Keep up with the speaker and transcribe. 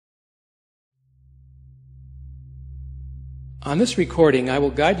On this recording, I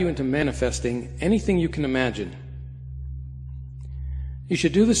will guide you into manifesting anything you can imagine. You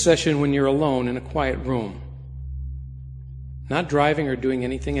should do this session when you're alone in a quiet room, not driving or doing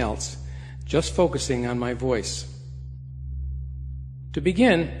anything else, just focusing on my voice. To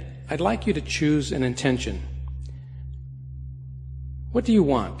begin, I'd like you to choose an intention. What do you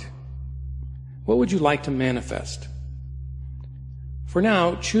want? What would you like to manifest? For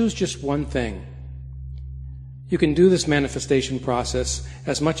now, choose just one thing. You can do this manifestation process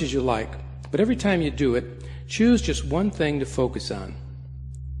as much as you like, but every time you do it, choose just one thing to focus on.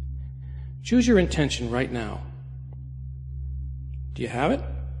 Choose your intention right now. Do you have it?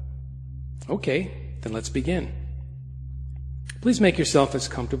 Okay, then let's begin. Please make yourself as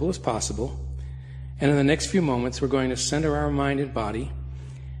comfortable as possible, and in the next few moments we're going to center our mind and body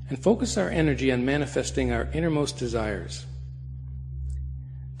and focus our energy on manifesting our innermost desires.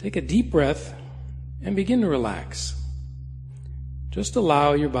 Take a deep breath and begin to relax. Just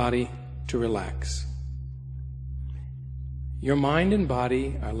allow your body to relax. Your mind and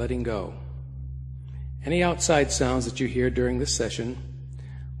body are letting go. Any outside sounds that you hear during this session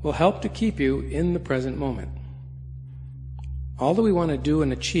will help to keep you in the present moment. All that we want to do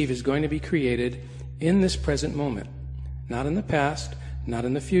and achieve is going to be created in this present moment, not in the past, not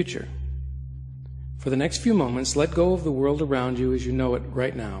in the future. For the next few moments, let go of the world around you as you know it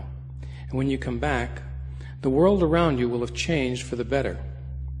right now. And when you come back, the world around you will have changed for the better.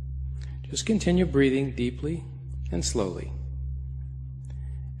 Just continue breathing deeply and slowly.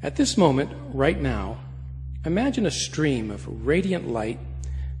 At this moment, right now, imagine a stream of radiant light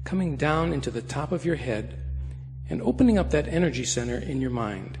coming down into the top of your head and opening up that energy center in your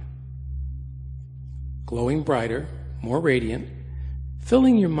mind. Glowing brighter, more radiant,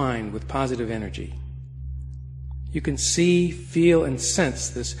 filling your mind with positive energy. You can see, feel, and sense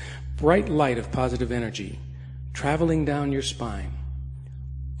this bright light of positive energy traveling down your spine,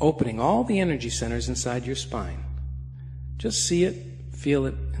 opening all the energy centers inside your spine. Just see it, feel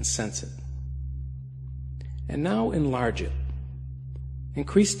it, and sense it. And now enlarge it.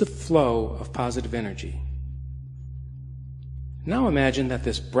 Increase the flow of positive energy. Now imagine that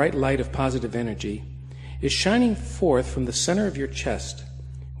this bright light of positive energy is shining forth from the center of your chest,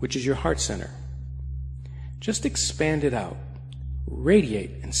 which is your heart center. Just expand it out.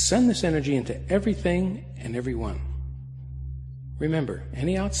 Radiate and send this energy into everything and everyone. Remember,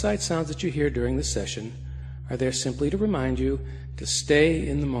 any outside sounds that you hear during this session are there simply to remind you to stay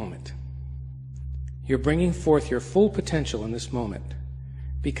in the moment. You're bringing forth your full potential in this moment,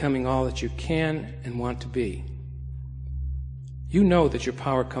 becoming all that you can and want to be. You know that your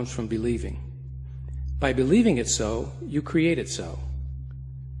power comes from believing. By believing it so, you create it so.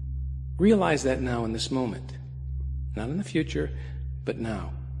 Realize that now in this moment, not in the future, but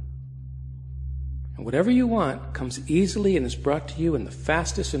now. And whatever you want comes easily and is brought to you in the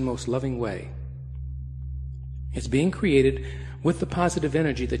fastest and most loving way. It's being created with the positive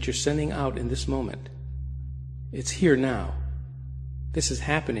energy that you're sending out in this moment. It's here now. This is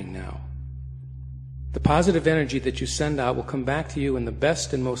happening now. The positive energy that you send out will come back to you in the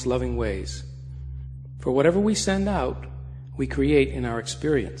best and most loving ways. For whatever we send out, we create in our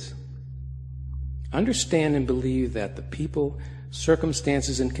experience. Understand and believe that the people,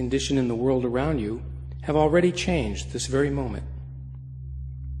 circumstances, and condition in the world around you have already changed this very moment.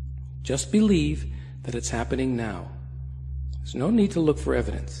 Just believe that it's happening now. There's no need to look for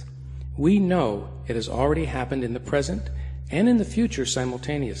evidence. We know it has already happened in the present and in the future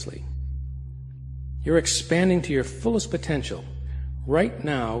simultaneously. You're expanding to your fullest potential right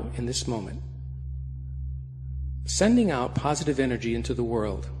now in this moment. Sending out positive energy into the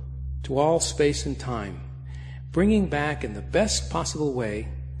world, to all space and time, bringing back in the best possible way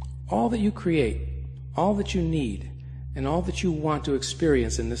all that you create, all that you need, and all that you want to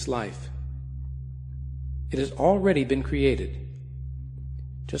experience in this life. It has already been created.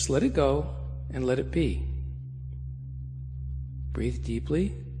 Just let it go and let it be. Breathe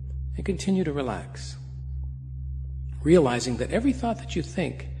deeply and continue to relax, realizing that every thought that you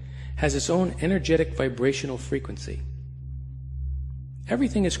think has its own energetic vibrational frequency.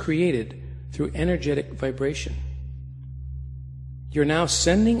 Everything is created through energetic vibration. You're now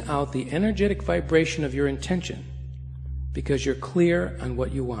sending out the energetic vibration of your intention because you're clear on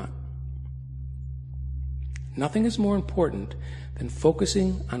what you want. Nothing is more important than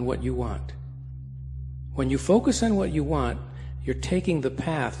focusing on what you want. When you focus on what you want, you're taking the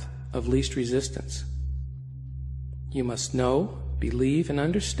path of least resistance. You must know, believe, and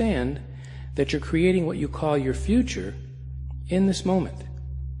understand that you're creating what you call your future in this moment.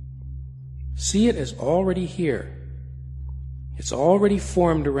 See it as already here. It's already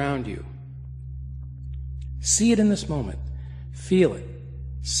formed around you. See it in this moment. Feel it.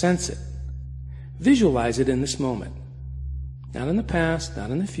 Sense it. Visualize it in this moment. Not in the past,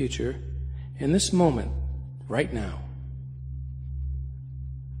 not in the future. In this moment, right now.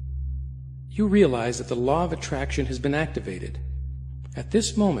 You realize that the law of attraction has been activated. At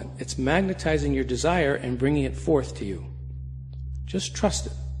this moment, it's magnetizing your desire and bringing it forth to you. Just trust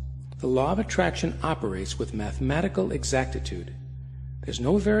it. The law of attraction operates with mathematical exactitude. There's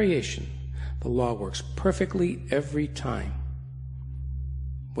no variation. The law works perfectly every time.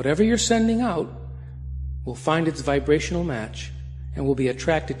 Whatever you're sending out will find its vibrational match and will be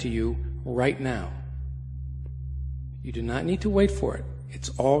attracted to you right now. You do not need to wait for it. It's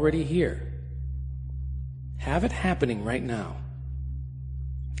already here. Have it happening right now.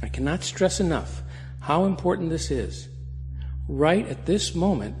 I cannot stress enough how important this is. Right at this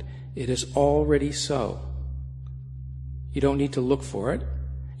moment, it is already so. You don't need to look for it.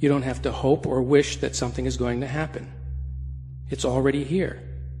 You don't have to hope or wish that something is going to happen. It's already here.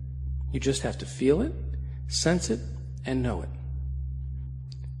 You just have to feel it, sense it, and know it.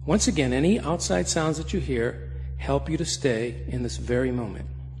 Once again, any outside sounds that you hear help you to stay in this very moment.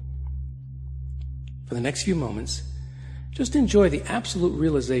 For the next few moments, just enjoy the absolute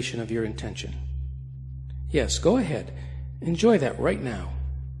realization of your intention. Yes, go ahead. Enjoy that right now.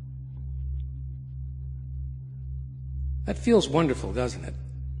 That feels wonderful, doesn't it?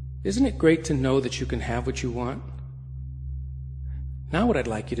 Isn't it great to know that you can have what you want? Now what I'd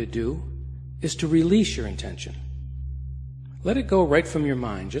like you to do is to release your intention. Let it go right from your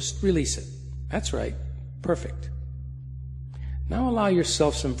mind. Just release it. That's right. Perfect. Now allow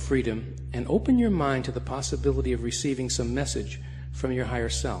yourself some freedom and open your mind to the possibility of receiving some message from your higher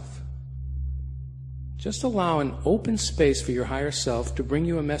self. Just allow an open space for your higher self to bring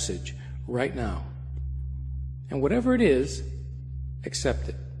you a message right now. And whatever it is, accept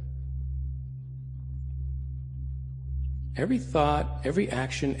it. Every thought, every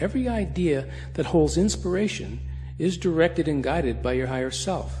action, every idea that holds inspiration is directed and guided by your higher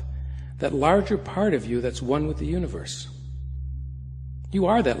self, that larger part of you that's one with the universe. You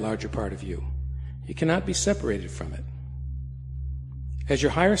are that larger part of you. You cannot be separated from it. As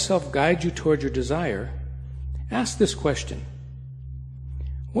your higher self guides you toward your desire, ask this question: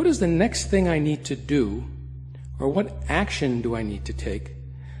 what is the next thing I need to do, or what action do I need to take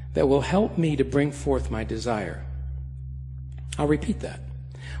that will help me to bring forth my desire? I'll repeat that.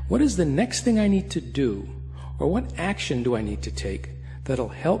 What is the next thing I need to do, or what action do I need to take that'll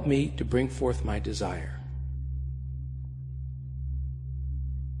help me to bring forth my desire?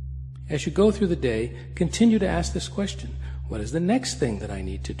 As you go through the day, continue to ask this question: what is the next thing that I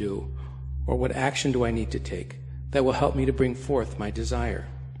need to do, or what action do I need to take that will help me to bring forth my desire?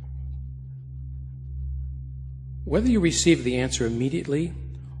 Whether you receive the answer immediately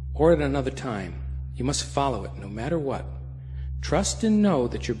or at another time, you must follow it no matter what. Trust and know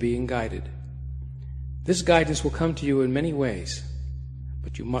that you're being guided. This guidance will come to you in many ways,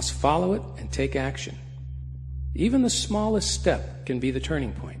 but you must follow it and take action. Even the smallest step can be the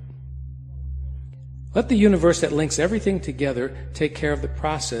turning point. Let the universe that links everything together take care of the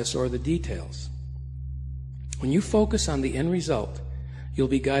process or the details. When you focus on the end result, you'll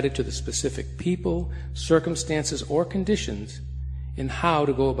be guided to the specific people, circumstances, or conditions in how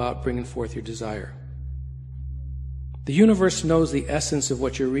to go about bringing forth your desire. The universe knows the essence of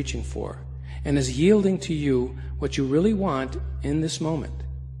what you're reaching for and is yielding to you what you really want in this moment.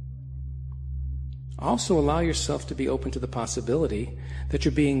 Also allow yourself to be open to the possibility that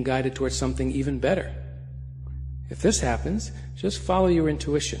you're being guided towards something even better. If this happens, just follow your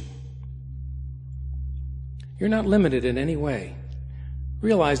intuition. You're not limited in any way.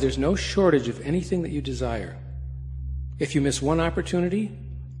 Realize there's no shortage of anything that you desire. If you miss one opportunity,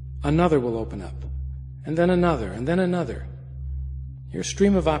 another will open up, and then another, and then another. Your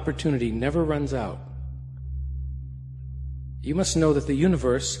stream of opportunity never runs out. You must know that the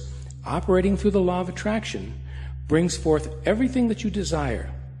universe, operating through the law of attraction, brings forth everything that you desire,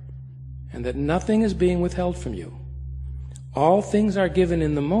 and that nothing is being withheld from you. All things are given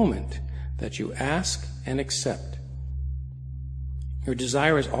in the moment that you ask and accept. Your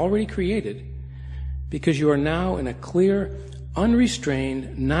desire is already created because you are now in a clear,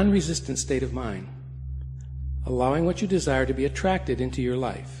 unrestrained, non-resistant state of mind, allowing what you desire to be attracted into your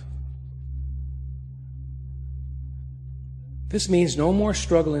life. This means no more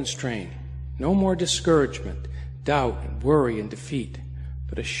struggle and strain, no more discouragement, doubt, and worry and defeat,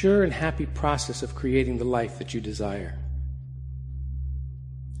 but a sure and happy process of creating the life that you desire.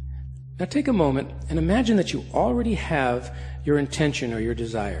 Now take a moment and imagine that you already have your intention or your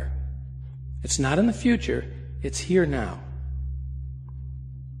desire. It's not in the future, it's here now.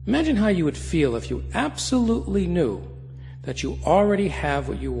 Imagine how you would feel if you absolutely knew that you already have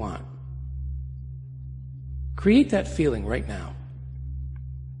what you want. Create that feeling right now.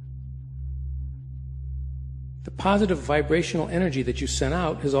 The positive vibrational energy that you sent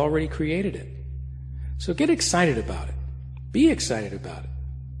out has already created it. So get excited about it. Be excited about it.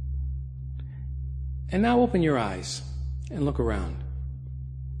 And now open your eyes and look around.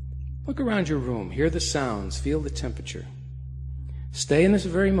 Look around your room. Hear the sounds. Feel the temperature. Stay in this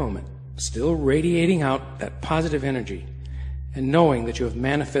very moment, still radiating out that positive energy and knowing that you have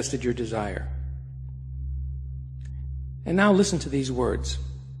manifested your desire. And now listen to these words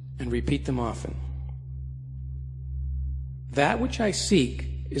and repeat them often. That which I seek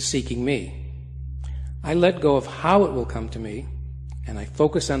is seeking me. I let go of how it will come to me, and I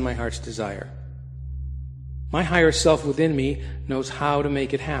focus on my heart's desire. My higher self within me knows how to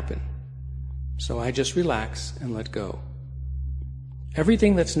make it happen, so I just relax and let go.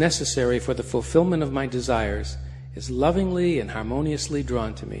 Everything that's necessary for the fulfillment of my desires is lovingly and harmoniously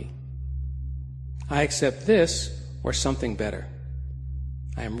drawn to me. I accept this or something better.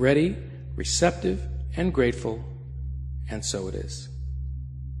 I am ready, receptive, and grateful, and so it is.